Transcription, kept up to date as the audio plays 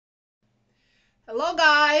Hello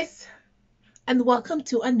guys, and welcome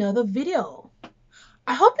to another video.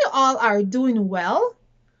 I hope you all are doing well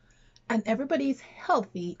and everybody's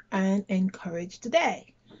healthy and encouraged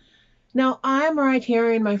today. Now I'm right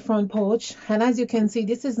here in my front porch, and as you can see,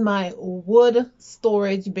 this is my wood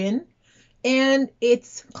storage bin and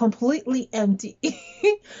it's completely empty.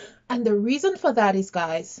 And the reason for that is,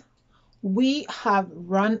 guys, we have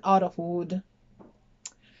run out of wood.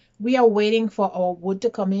 We are waiting for our wood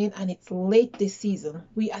to come in, and it's late this season.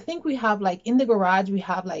 I think we have, like, in the garage we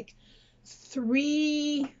have like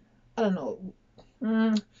three, I don't know,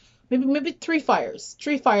 mm, maybe three fires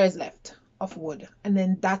left of wood, and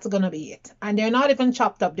then that's gonna be it. And they're not even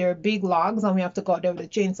chopped up. They're big logs, and we have to go out there with a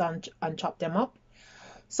chainsaw and chop them up.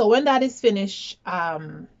 So when that is finished,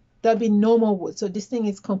 there'll be no more wood. So this thing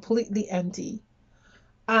is completely empty.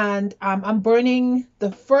 And I'm burning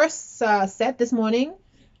the first set this morning,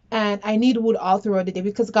 and I need wood all throughout the day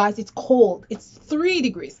because, guys, it's cold. It's 3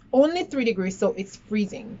 degrees, only 3 degrees, so it's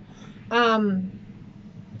freezing. Um,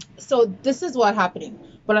 so this is what's happening.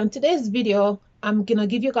 But on today's video, I'm gonna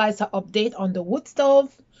give you guys an update on the wood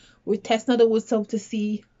stove. We're testing out the wood stove to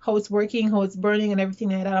see how it's working, how it's burning, and everything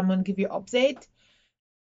like that. I'm gonna give you an update.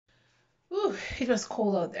 Ooh, it was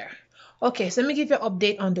cold out there. Okay, so let me give you an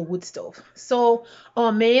update on the wood stove. So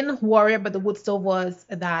our main worry about the wood stove was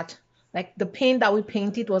that, like, the paint that we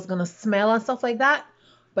painted was gonna smell and stuff like that.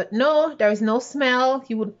 But no, there is no smell.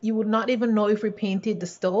 You would not even know if we painted the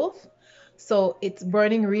stove. So it's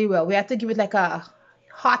burning really well. We have to give it like a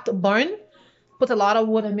hot burn, put a lot of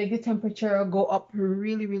wood and make the temperature go up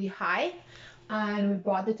really, really high. And we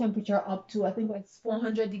brought the temperature up to, I think, like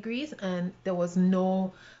 400 degrees, and there was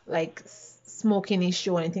no, like, smoking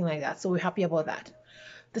issue or anything like that. So we're happy about that.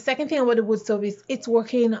 The second thing about the wood stove is it's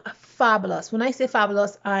working fabulous. When I say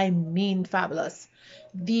fabulous, I mean fabulous.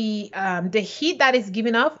 The heat that it's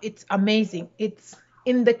giving off, it's amazing. It's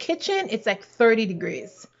in the kitchen, it's like 30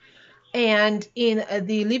 degrees. And in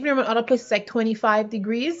the living room and other places, like 25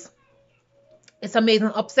 degrees. It's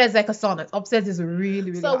amazing. Upstairs like a sauna. Upstairs is really,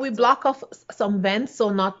 really so hot. We block off some vents so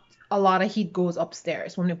not a lot of heat goes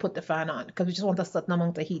upstairs when we put the fan on, because we just want a certain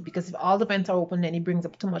amount of heat, because if all the vents are open, then it brings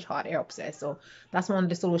up too much hot air upstairs. So that's one of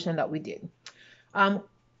the solution that we did. Um,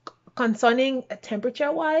 Concerning temperature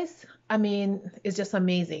wise, I mean, it's just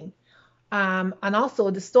amazing. And also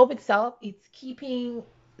the stove itself, it's keeping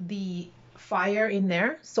the fire in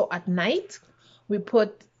there. So at night, we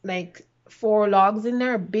put like 4 logs in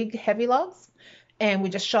there, big heavy logs, and we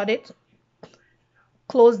just shut it,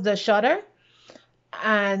 close the shutter,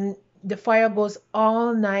 and the fire goes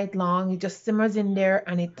all night long. It just simmers in there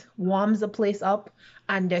and it warms the place up,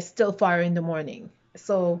 and there's still fire in the morning.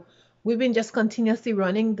 So we've been just continuously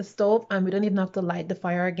running the stove, and we don't even have to light the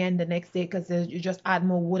fire again the next day, because you just add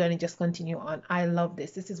more wood and it just continue on. I love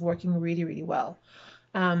this. This is working really, really well.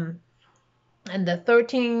 Um, and the third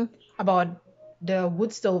thing about the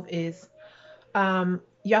wood stove is,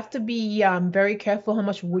 you have to be very careful how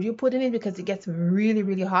much wood you put in it, because it gets really,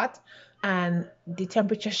 really hot, and the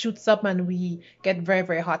temperature shoots up and we get very,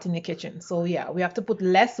 very hot in the kitchen. So yeah, we have to put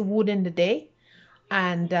less wood in the day,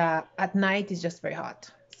 and at night it's just very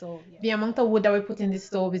hot. So yeah, the amount of wood that we put in the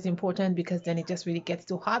stove is important, because then it just really gets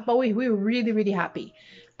too hot. But we're really, really happy.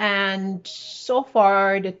 And so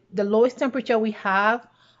far, the lowest temperature we have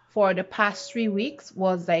for the past 3 weeks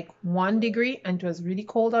was like 1 degree, and it was really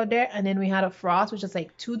cold out there. And then we had a frost, which is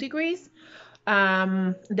like 2 degrees.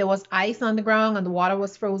 There was ice on the ground and the water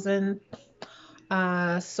was frozen.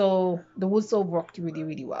 So the wood stove worked really,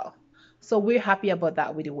 really well. So we're happy about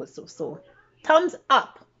that with the wood stove. So thumbs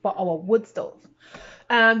up for our wood stove.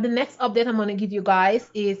 The next update I'm gonna give you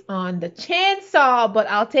guys is on the chainsaw, but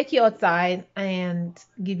I'll take you outside and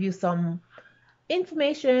give you some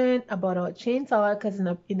information about our chainsaw, because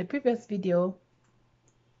in the previous video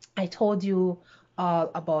I told you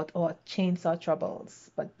all about our chainsaw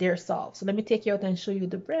troubles, but they're solved. So let me take you out and show you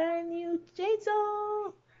the brand new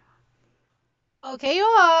chainsaw. Okay,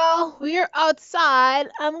 you all, we're outside.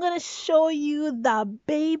 I'm gonna show you the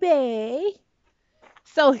baby.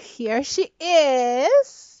 So here she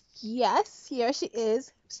is. Yes, here she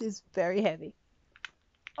is. She's very heavy.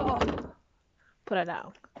 Oh, put her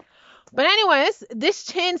down. But anyways, this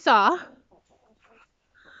chainsaw,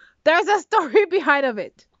 there's a story behind of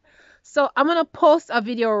it. So I'm gonna post a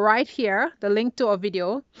video right here, the link to a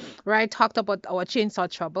video where I talked about our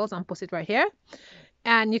chainsaw troubles, and post it right here.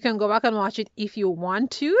 And you can go back and watch it if you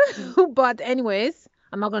want to. But anyways,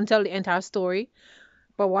 I'm not gonna tell the entire story,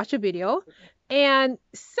 but watch a video. And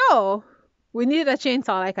so we needed a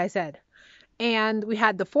chainsaw, like I said. And we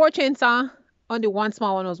had the 4 chainsaw, only one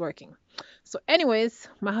small one was working. So, anyways,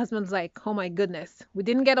 my husband's like, oh my goodness, we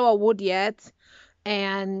didn't get our wood yet,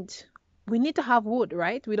 and we need to have wood,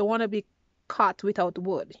 right? We don't want to be caught without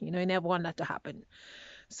wood. You never want that to happen.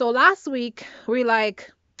 So last week, we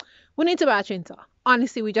like, we need to buy a chainsaw.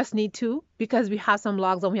 Honestly, we just need to because we have some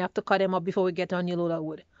logs and we have to cut them up before we get on new load of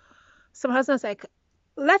wood. So my husband's like,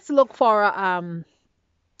 let's look for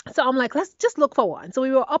so I'm like, let's just look for one. So we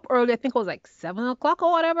were up early, I think it was like 7 o'clock or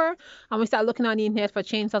whatever. And we started looking on the internet for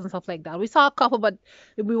chainsaws and stuff like that. We saw a couple, but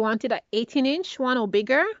we wanted an 18-inch one or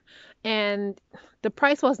bigger. And the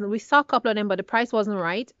price wasn't, we saw a couple of them, but the price wasn't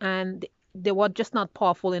right. And they were just not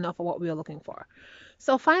powerful enough for what we were looking for.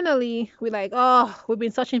 So finally, we like, oh, we've been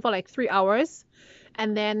searching for like 3 hours.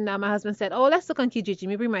 And then my husband said, oh, let's look on Kijiji.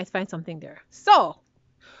 Maybe we might find something there. So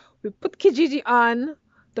we put Kijiji on.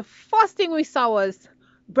 The first thing we saw was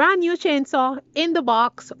brand new chainsaw in the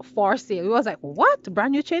box for sale. We was like, what?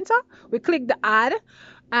 Brand new chainsaw? We clicked the ad,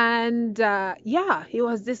 and yeah, he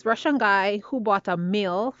was this Russian guy who bought a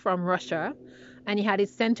mill from Russia, and he had it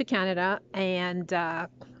sent to Canada. And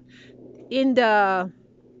in the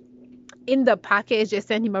in the package, they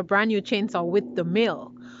sent him a brand new chainsaw with the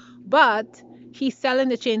mill, but he's selling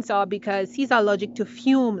the chainsaw because he's allergic to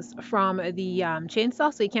fumes from the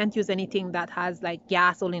chainsaw, so he can't use anything that has like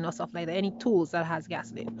gasoline or stuff like that, any tools that has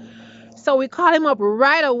gasoline. So we called him up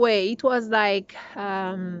right away. It was like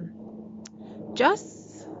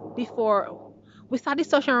just before we started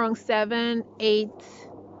session around 7, 8,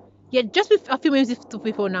 yeah, just a few minutes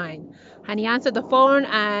before 9. And he answered the phone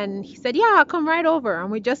and he said, yeah, I'll come right over.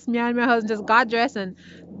 And me and my husband just got dressed and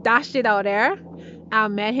dashed it out there. I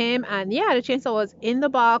met him, and yeah, the chainsaw was in the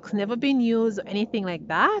box, never been used or anything like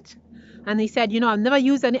that. And he said, I've never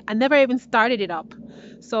used any, I never even started it up.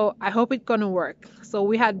 So I hope it's gonna work. So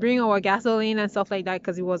we had bring our gasoline and stuff like that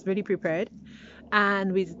because he was really prepared.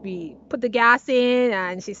 And we put the gas in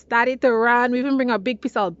and she started to run. We even bring a big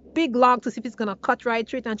log to see if it's gonna cut right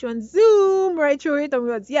through it, and she went zoom right through it, and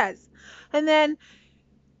we was yes. And then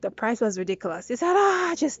the price was ridiculous. He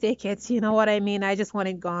said, just take it. You know what I mean? I just want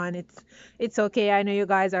it gone. It's okay. I know you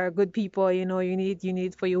guys are good people. You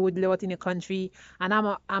need for your wood lot in your country. And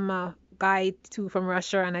I'm a guy too from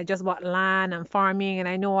Russia, and I just bought land and farming, and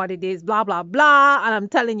I know what it is, blah blah blah. And I'm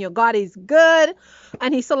telling you, God is good.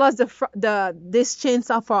 And he sold us this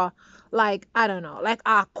chainsaw for like, I don't know, like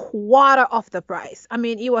a quarter of the price. I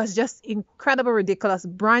mean, it was just incredible, ridiculous,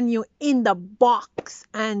 brand new in the box,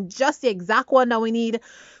 and just the exact one that we need.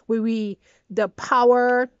 We the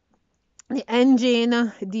power, the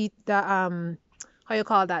engine, the how you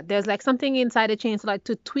call that? There's like something inside the chain, so like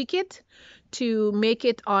to tweak it to make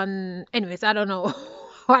it on. Anyways, I don't know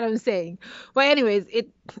what I'm saying, but anyways, it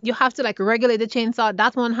you have to like regulate the chainsaw.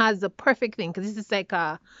 That one has the perfect thing because this is like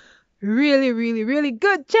a really, really, really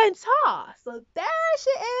good chainsaw. So there she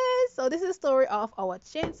is. So this is the story of our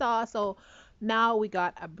chainsaw. So now we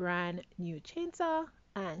got a brand new chainsaw,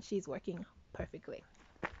 and she's working perfectly.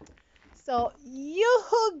 So you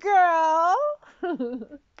girl.